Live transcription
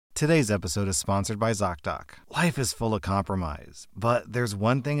Today's episode is sponsored by ZocDoc. Life is full of compromise, but there's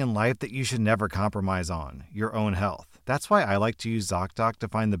one thing in life that you should never compromise on: your own health. That's why I like to use ZocDoc to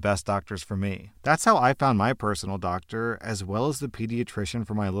find the best doctors for me. That's how I found my personal doctor, as well as the pediatrician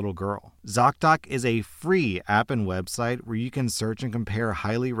for my little girl. ZocDoc is a free app and website where you can search and compare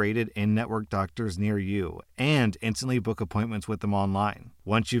highly rated in-network doctors near you and instantly book appointments with them online.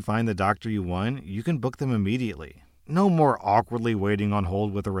 Once you find the doctor you want, you can book them immediately. No more awkwardly waiting on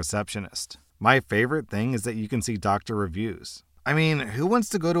hold with a receptionist. My favorite thing is that you can see doctor reviews. I mean, who wants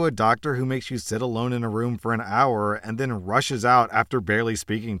to go to a doctor who makes you sit alone in a room for an hour and then rushes out after barely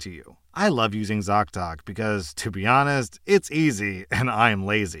speaking to you? I love using ZocDoc because, to be honest, it's easy and I'm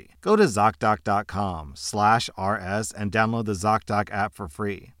lazy. Go to ZocDoc.com/RS and download the ZocDoc app for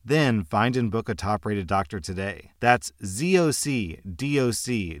free. Then find and book a top-rated doctor today. That's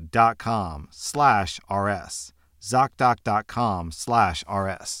ZocDoc.com/RS.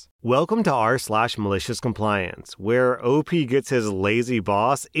 ZocDoc.com/RS. Welcome to r/Maliciouscompliance, where OP gets his lazy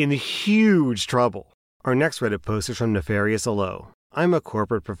boss in huge trouble. Our next Reddit post is from Nefarious Alo. I'm a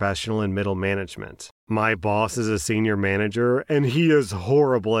corporate professional in middle management. My boss is a senior manager, and he is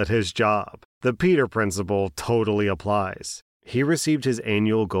horrible at his job. The Peter principle totally applies. He received his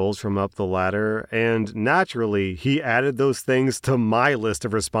annual goals from up the ladder, and naturally, he added those things to my list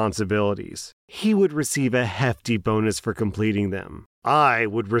of responsibilities. He would receive a hefty bonus for completing them. I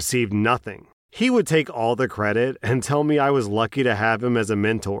would receive nothing. He would take all the credit and tell me I was lucky to have him as a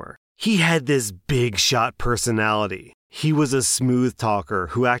mentor. He had this big shot personality. He was a smooth talker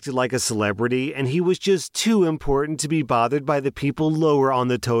who acted like a celebrity, and he was just too important to be bothered by the people lower on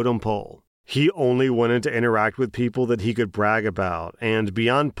the totem pole. He only wanted to interact with people that he could brag about, and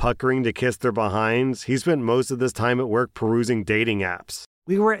beyond puckering to kiss their behinds, he spent most of this time at work perusing dating apps.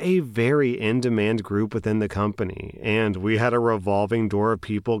 We were a very in-demand group within the company, and we had a revolving door of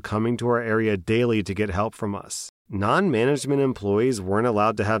people coming to our area daily to get help from us. Non-management employees weren't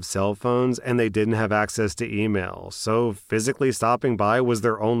allowed to have cell phones, and they didn't have access to email, so physically stopping by was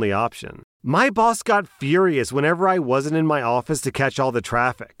their only option. My boss got furious whenever I wasn't in my office to catch all the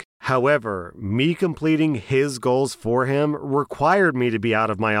traffic. However, me completing his goals for him required me to be out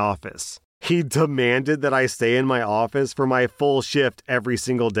of my office. He demanded that I stay in my office for my full shift every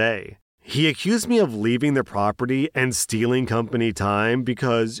single day. He accused me of leaving the property and stealing company time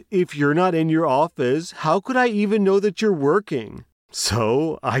because if you're not in your office, how could I even know that you're working?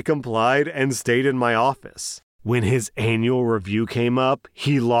 So I complied and stayed in my office. When his annual review came up,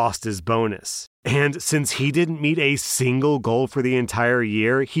 he lost his bonus. And since he didn't meet a single goal for the entire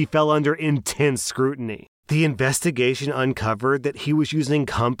year, he fell under intense scrutiny. The investigation uncovered that he was using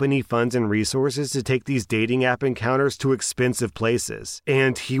company funds and resources to take these dating app encounters to expensive places,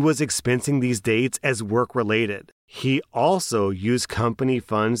 and he was expensing these dates as work-related. He also used company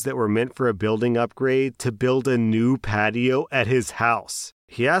funds that were meant for a building upgrade to build a new patio at his house.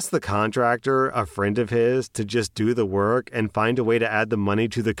 He asked the contractor, a friend of his, to just do the work and find a way to add the money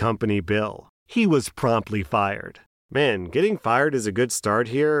to the company bill. He was promptly fired. Man, getting fired is a good start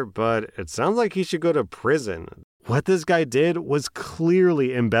here, but it sounds like he should go to prison. What this guy did was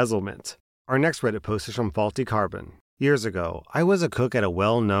clearly embezzlement. Our next Reddit post is from Faulty Carbon. Years ago, I was a cook at a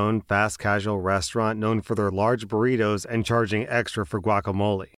well-known fast casual restaurant known for their large burritos and charging extra for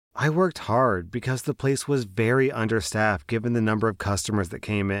guacamole. I worked hard because the place was very understaffed given the number of customers that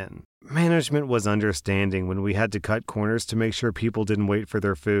came in. Management was understanding when we had to cut corners to make sure people didn't wait for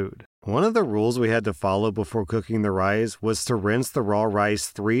their food. One of the rules we had to follow before cooking the rice was to rinse the raw rice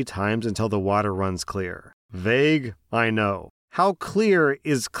 3 times until the water runs clear. Vague, I know. How clear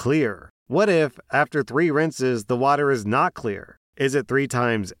is clear? What if, after 3 rinses, the water is not clear? Is it 3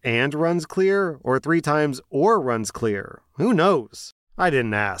 times and runs clear, or 3 times or runs clear? Who knows? I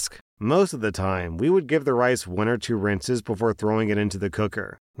didn't ask. Most of the time, we would give the rice 1 or 2 rinses before throwing it into the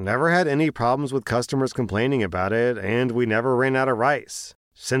cooker. Never had any problems with customers complaining about it, and we never ran out of rice.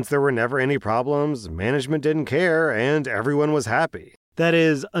 Since there were never any problems, management didn't care, and everyone was happy. That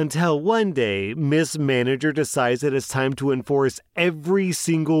is, until one day, Miss Manager decides that it's time to enforce every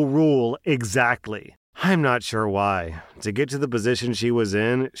single rule exactly. I'm not sure why. To get to the position she was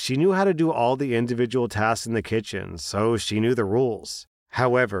in, she knew how to do all the individual tasks in the kitchen, so she knew the rules.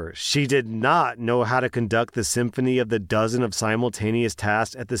 However, she did not know how to conduct the symphony of the dozen of simultaneous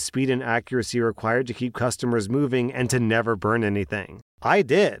tasks at the speed and accuracy required to keep customers moving and to never burn anything. I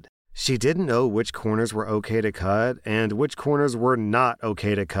did. She didn't know which corners were okay to cut and which corners were not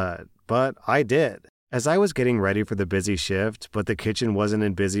okay to cut, but I did. As I was getting ready for the busy shift, but the kitchen wasn't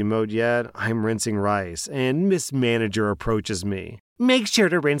in busy mode yet, I'm rinsing rice, and Miss Manager approaches me. Make sure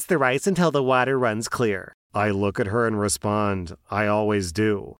to rinse the rice until the water runs clear. I look at her and respond, I always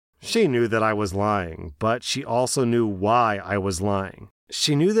do. She knew that I was lying, but she also knew why I was lying.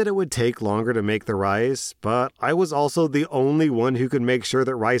 She knew that it would take longer to make the rice, but I was also the only one who could make sure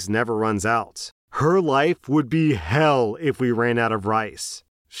that rice never runs out. Her life would be hell if we ran out of rice.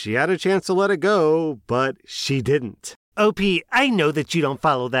 She had a chance to let it go, but she didn't. OP, I know that you don't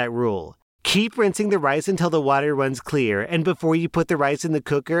follow that rule. Keep rinsing the rice until the water runs clear, and before you put the rice in the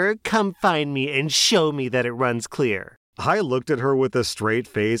cooker, come find me and show me that it runs clear. I looked at her with a straight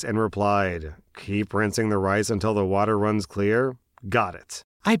face and replied, "Keep rinsing the rice until the water runs clear? Got it."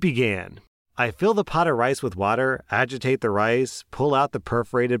 I began. I fill the pot of rice with water, agitate the rice, pull out the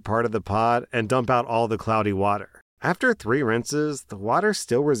perforated part of the pot, and dump out all the cloudy water. After 3 rinses, the water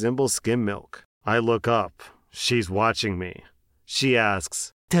still resembles skim milk. I look up. She's watching me. She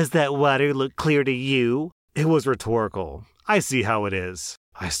asks, "Does that water look clear to you?" It was rhetorical. I see how it is.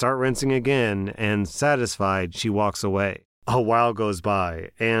 I start rinsing again, and satisfied, she walks away. A while goes by,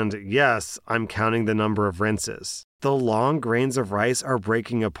 and yes, I'm counting the number of rinses. The long grains of rice are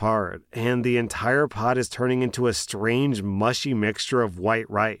breaking apart, and the entire pot is turning into a strange, mushy mixture of white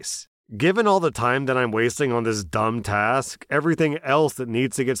rice. Given all the time that I'm wasting on this dumb task, everything else that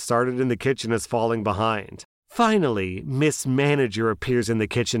needs to get started in the kitchen is falling behind. Finally, Miss Manager appears in the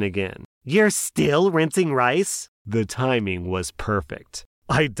kitchen again. "You're still rinsing rice?" The timing was perfect.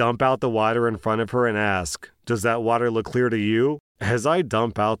 I dump out the water in front of her and ask, "Does that water look clear to you?" As I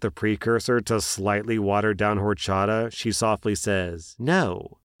dump out the precursor to slightly watered down horchata, she softly says,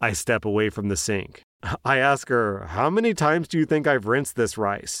 "No." I step away from the sink. I ask her, "How many times do you think I've rinsed this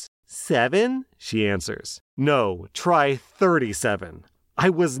rice?" 7? She answers. "No, try 37. I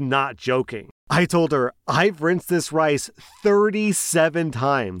was not joking. I told her, "I've rinsed this rice 37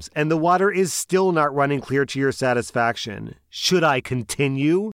 times, and the water is still not running clear to your satisfaction. Should I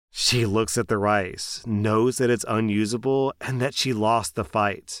continue?" She looks at the rice, knows that it's unusable, and that she lost the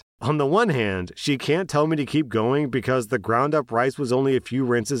fight. On the one hand, she can't tell me to keep going because the ground up rice was only a few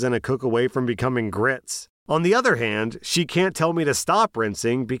rinses and a cook away from becoming grits. On the other hand, she can't tell me to stop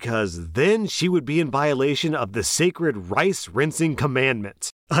rinsing because then she would be in violation of the sacred rice rinsing commandment.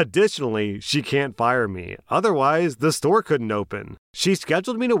 Additionally, she can't fire me, otherwise the store couldn't open. She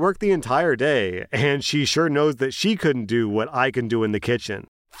scheduled me to work the entire day, and she sure knows that she couldn't do what I can do in the kitchen.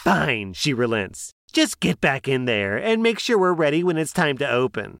 "Fine," she relents. "Just get back in there and make sure we're ready when it's time to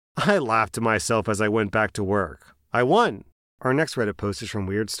open." I laughed to myself as I went back to work. I won. Our next Reddit post is from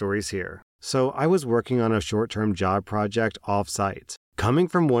Weird Stories Here. So I was working on a short-term job project off-site. Coming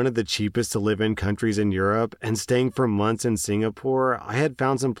from one of the cheapest to live in countries in Europe and staying for months in Singapore, I had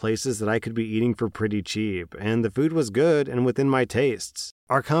found some places that I could be eating for pretty cheap, and the food was good and within my tastes.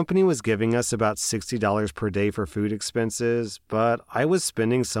 Our company was giving us about $60 per day for food expenses, but I was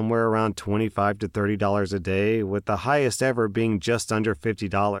spending somewhere around $25 to $30 a day, with the highest ever being just under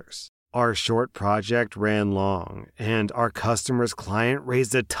 $50. Our short project ran long, and our customer's client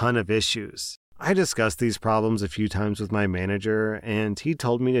raised a ton of issues. I discussed these problems a few times with my manager, and he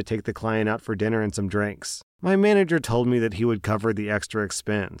told me to take the client out for dinner and some drinks. My manager told me that he would cover the extra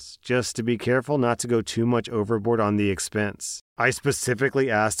expense, just to be careful not to go too much overboard on the expense. I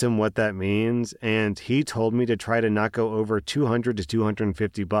specifically asked him what that means, and he told me to try to not go over $200 to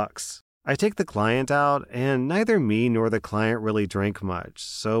 $250. I take the client out, and neither me nor the client really drank much,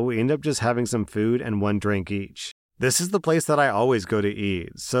 so we end up just having some food and one drink each. This is the place that I always go to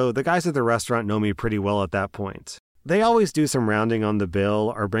eat, so the guys at the restaurant know me pretty well at that point. They always do some rounding on the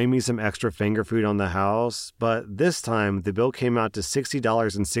bill or bring me some extra finger food on the house, but this time the bill came out to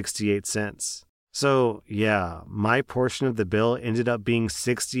 $60.68. So, yeah, my portion of the bill ended up being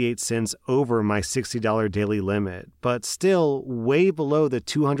 68 cents over my $60 daily limit, but still way below the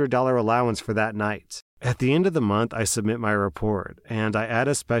 $200 allowance for that night. At the end of the month, I submit my report, and I add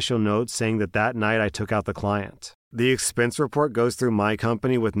a special note saying that night I took out the client. The expense report goes through my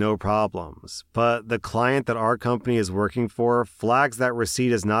company with no problems, but the client that our company is working for flags that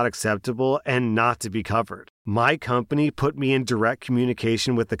receipt as not acceptable and not to be covered. My company put me in direct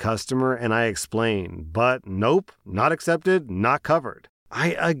communication with the customer and I explained, but nope, not accepted, not covered.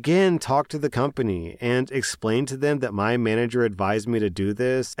 I again talked to the company and explained to them that my manager advised me to do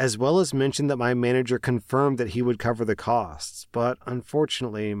this, as well as mentioned that my manager confirmed that he would cover the costs. But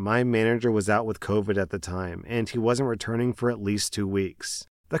unfortunately, my manager was out with COVID at the time, and he wasn't returning for at least 2 weeks.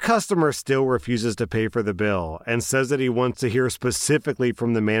 The customer still refuses to pay for the bill and says that he wants to hear specifically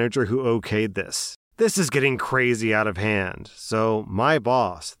from the manager who okayed this. This is getting crazy out of hand, so my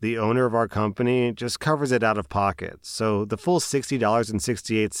boss, the owner of our company, just covers it out of pocket, so the full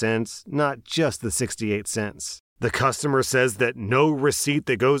 $60.68, not just the 68 cents. The customer says that no receipt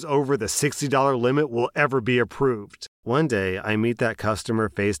that goes over the $60 limit will ever be approved. One day, I meet that customer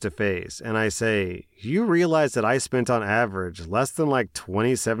face to face, and I say, "You realize that I spent on average less than like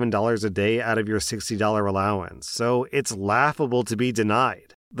 $27 a day out of your $60 allowance, so it's laughable to be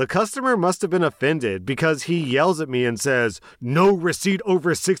denied." The customer must have been offended because he yells at me and says, "No receipt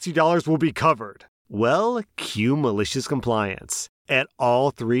over $60 will be covered." Well, cue malicious compliance. At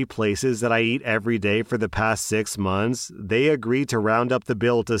all 3 places that I eat every day for the past 6 months, they agree to round up the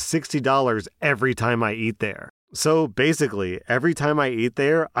bill to $60 every time I eat there. So basically, every time I eat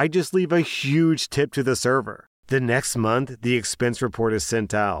there, I just leave a huge tip to the server. The next month, the expense report is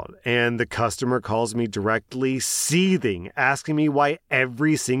sent out, and the customer calls me directly, seething, asking me why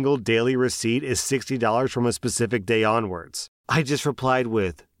every single daily receipt is $60 from a specific day onwards. I just replied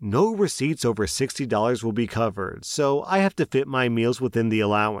with, "No receipts over $60 will be covered, so I have to fit my meals within the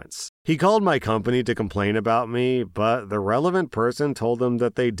allowance." He called my company to complain about me, but the relevant person told them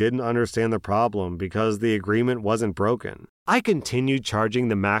that they didn't understand the problem because the agreement wasn't broken. I continued charging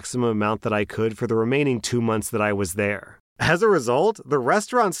the maximum amount that I could for the remaining 2 months that I was there. As a result, the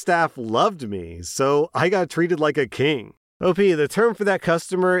restaurant staff loved me, so I got treated like a king. OP, the term for that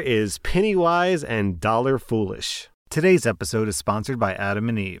customer is penny wise and dollar foolish. Today's episode is sponsored by Adam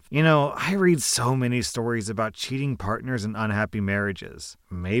and Eve. You know, I read so many stories about cheating partners and unhappy marriages.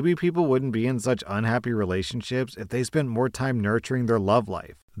 Maybe people wouldn't be in such unhappy relationships if they spent more time nurturing their love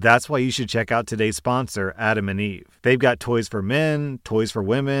life. That's why you should check out today's sponsor, Adam and Eve. They've got toys for men, toys for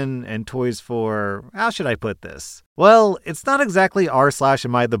women, and toys for... how should I put this? Well, it's not exactly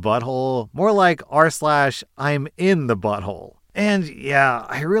r/am I the butthole, more like r/I'm in the butthole. And yeah,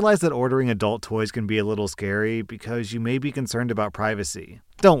 I realize that ordering adult toys can be a little scary because you may be concerned about privacy.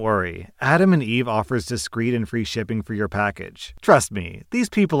 Don't worry, Adam and Eve offers discreet and free shipping for your package. Trust me, these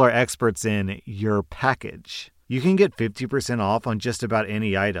people are experts in your package. You can get 50% off on just about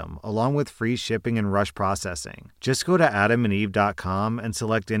any item, along with free shipping and rush processing. Just go to adamandeve.com and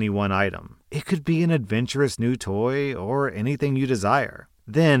select any one item. It could be an adventurous new toy or anything you desire.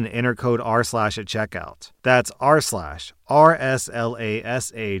 Then enter code r/ at checkout. That's r/RSLASH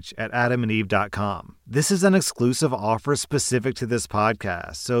at adamandeve.com. This is an exclusive offer specific to this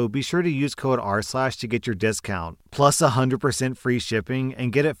podcast, so be sure to use code r/ to get your discount, plus 100% free shipping,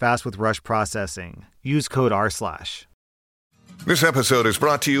 and get it fast with rush processing. Use code r/. This episode is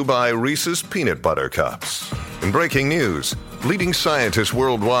brought to you by Reese's Peanut Butter Cups. In breaking news, leading scientists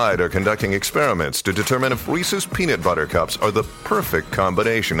worldwide are conducting experiments to determine if Reese's Peanut Butter Cups are the perfect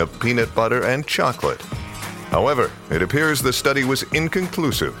combination of peanut butter and chocolate. However, it appears the study was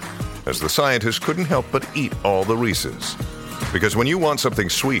inconclusive, as the scientists couldn't help but eat all the Reese's. Because when you want something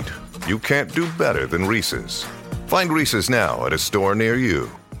sweet, you can't do better than Reese's. Find Reese's now at a store near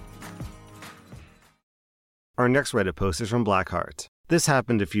you. Our next Reddit post is from Blackheart. This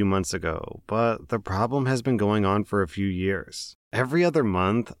happened a few months ago, but the problem has been going on for a few years. Every other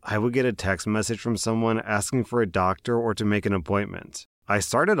month, I would get a text message from someone asking for a doctor or to make an appointment. I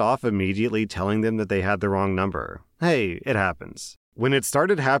started off immediately telling them that they had the wrong number. Hey, it happens. When it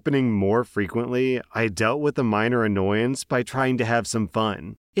started happening more frequently, I dealt with the minor annoyance by trying to have some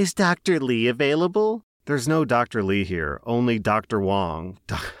fun. Is Dr. Lee available? There's no Dr. Lee here, only Dr. Wong.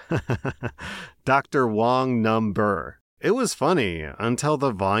 Dr. Wong number. It was funny until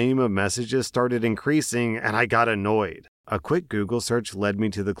the volume of messages started increasing and I got annoyed. A quick Google search led me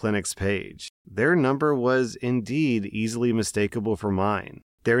to the clinic's page. Their number was indeed easily mistakable for mine.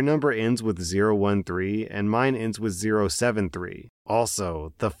 Their number ends with 013 and mine ends with 073.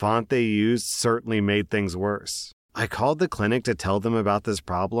 Also, the font they used certainly made things worse. I called the clinic to tell them about this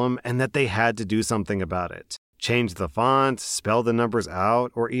problem and that they had to do something about it. Change the font, spell the numbers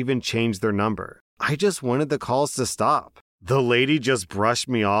out, or even change their number. I just wanted the calls to stop. The lady just brushed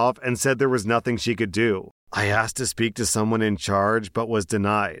me off and said there was nothing she could do. I asked to speak to someone in charge but was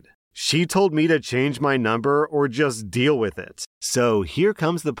denied. She told me to change my number or just deal with it. So here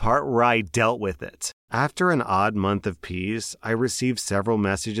comes the part where I dealt with it. After an odd month of peace, I received several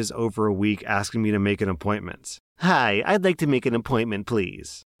messages over a week asking me to make an appointment. Hi, I'd like to make an appointment,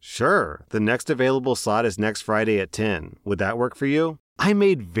 please. Sure, the next available slot is next Friday at 10. Would that work for you? I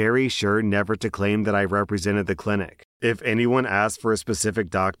made very sure never to claim that I represented the clinic. If anyone asked for a specific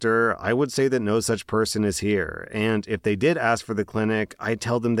doctor, I would say that no such person is here, and if they did ask for the clinic, I'd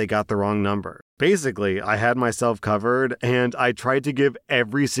tell them they got the wrong number. Basically, I had myself covered, and I tried to give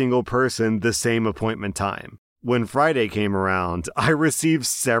every single person the same appointment time. When Friday came around, I received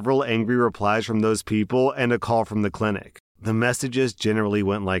several angry replies from those people and a call from the clinic. The messages generally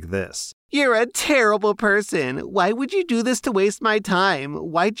went like this. You're a terrible person. Why would you do this to waste my time?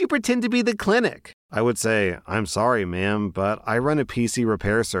 Why'd you pretend to be the clinic? I would say, "I'm sorry, ma'am, but I run a PC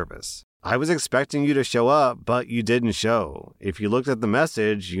repair service. I was expecting you to show up, but you didn't show. If you looked at the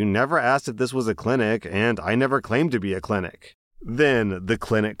message, you never asked if this was a clinic, and I never claimed to be a clinic." Then the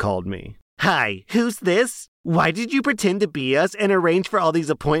clinic called me. "Hi, who's this? Why did you pretend to be us and arrange for all these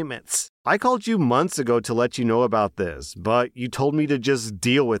appointments?" "I called you months ago to let you know about this, but you told me to just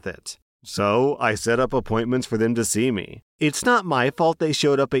deal with it. So I set up appointments for them to see me. It's not my fault they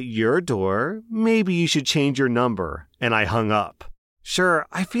showed up at your door. Maybe you should change your number." And I hung up. Sure,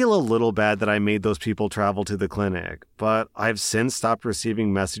 I feel a little bad that I made those people travel to the clinic, but I've since stopped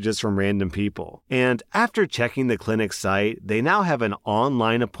receiving messages from random people. And after checking the clinic site, they now have an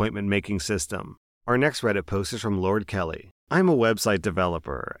online appointment making system. Our next Reddit post is from Lord Kelly. "I'm a website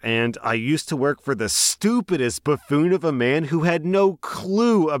developer, and I used to work for the stupidest buffoon of a man who had no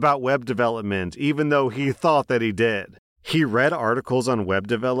clue about web development, even though he thought that he did. He read articles on web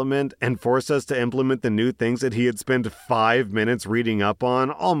development and forced us to implement the new things that he had spent 5 minutes reading up on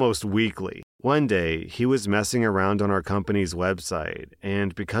almost weekly. One day, he was messing around on our company's website,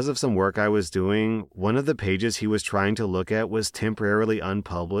 and because of some work I was doing, one of the pages he was trying to look at was temporarily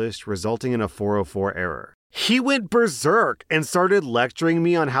unpublished, resulting in a 404 error. He went berserk and started lecturing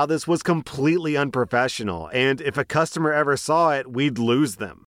me on how this was completely unprofessional, and if a customer ever saw it, we'd lose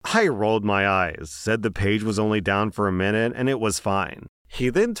them. I rolled my eyes, said the page was only down for a minute, and it was fine. He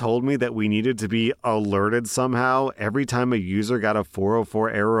then told me that we needed to be alerted somehow every time a user got a 404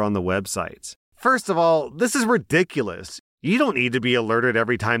 error on the website. First of all, this is ridiculous. You don't need to be alerted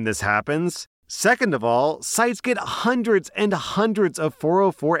every time this happens. Second of all, sites get hundreds and hundreds of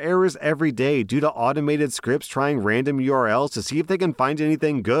 404 errors every day due to automated scripts trying random URLs to see if they can find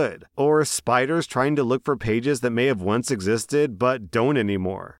anything good, or spiders trying to look for pages that may have once existed but don't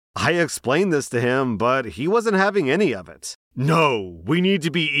anymore. I explained this to him, but he wasn't having any of it. "No, we need to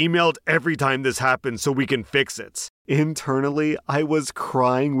be emailed every time this happens so we can fix it." Internally, I was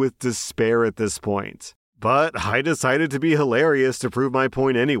crying with despair at this point. But I decided to be hilarious to prove my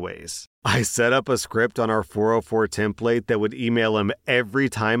point anyways. I set up a script on our 404 template that would email him every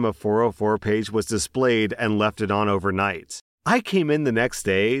time a 404 page was displayed and left it on overnight. I came in the next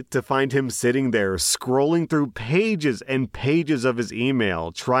day to find him sitting there scrolling through pages and pages of his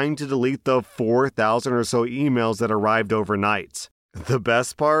email, trying to delete the 4,000 or so emails that arrived overnight. The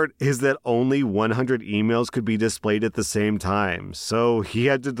best part is that only 100 emails could be displayed at the same time, so he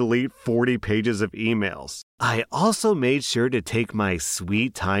had to delete 40 pages of emails. I also made sure to take my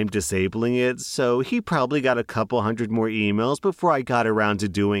sweet time disabling it, so he probably got a couple hundred more emails before I got around to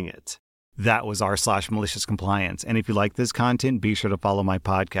doing it. That was r/Maliciouscompliance. And if you like this content, be sure to follow my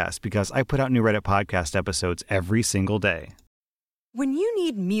podcast because I put out new Reddit podcast episodes every single day. When you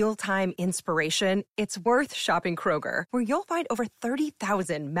need mealtime inspiration, it's worth shopping Kroger, where you'll find over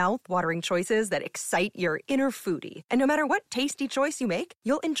 30,000 mouth-watering choices that excite your inner foodie. And no matter what tasty choice you make,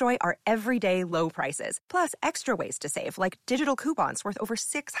 you'll enjoy our everyday low prices, plus extra ways to save, like digital coupons worth over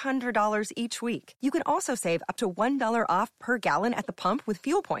 $600 each week. You can also save up to $1 off per gallon at the pump with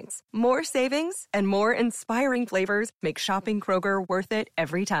fuel points. More savings and more inspiring flavors make shopping Kroger worth it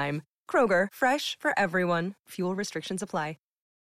every time. Kroger, fresh for everyone. Fuel restrictions apply.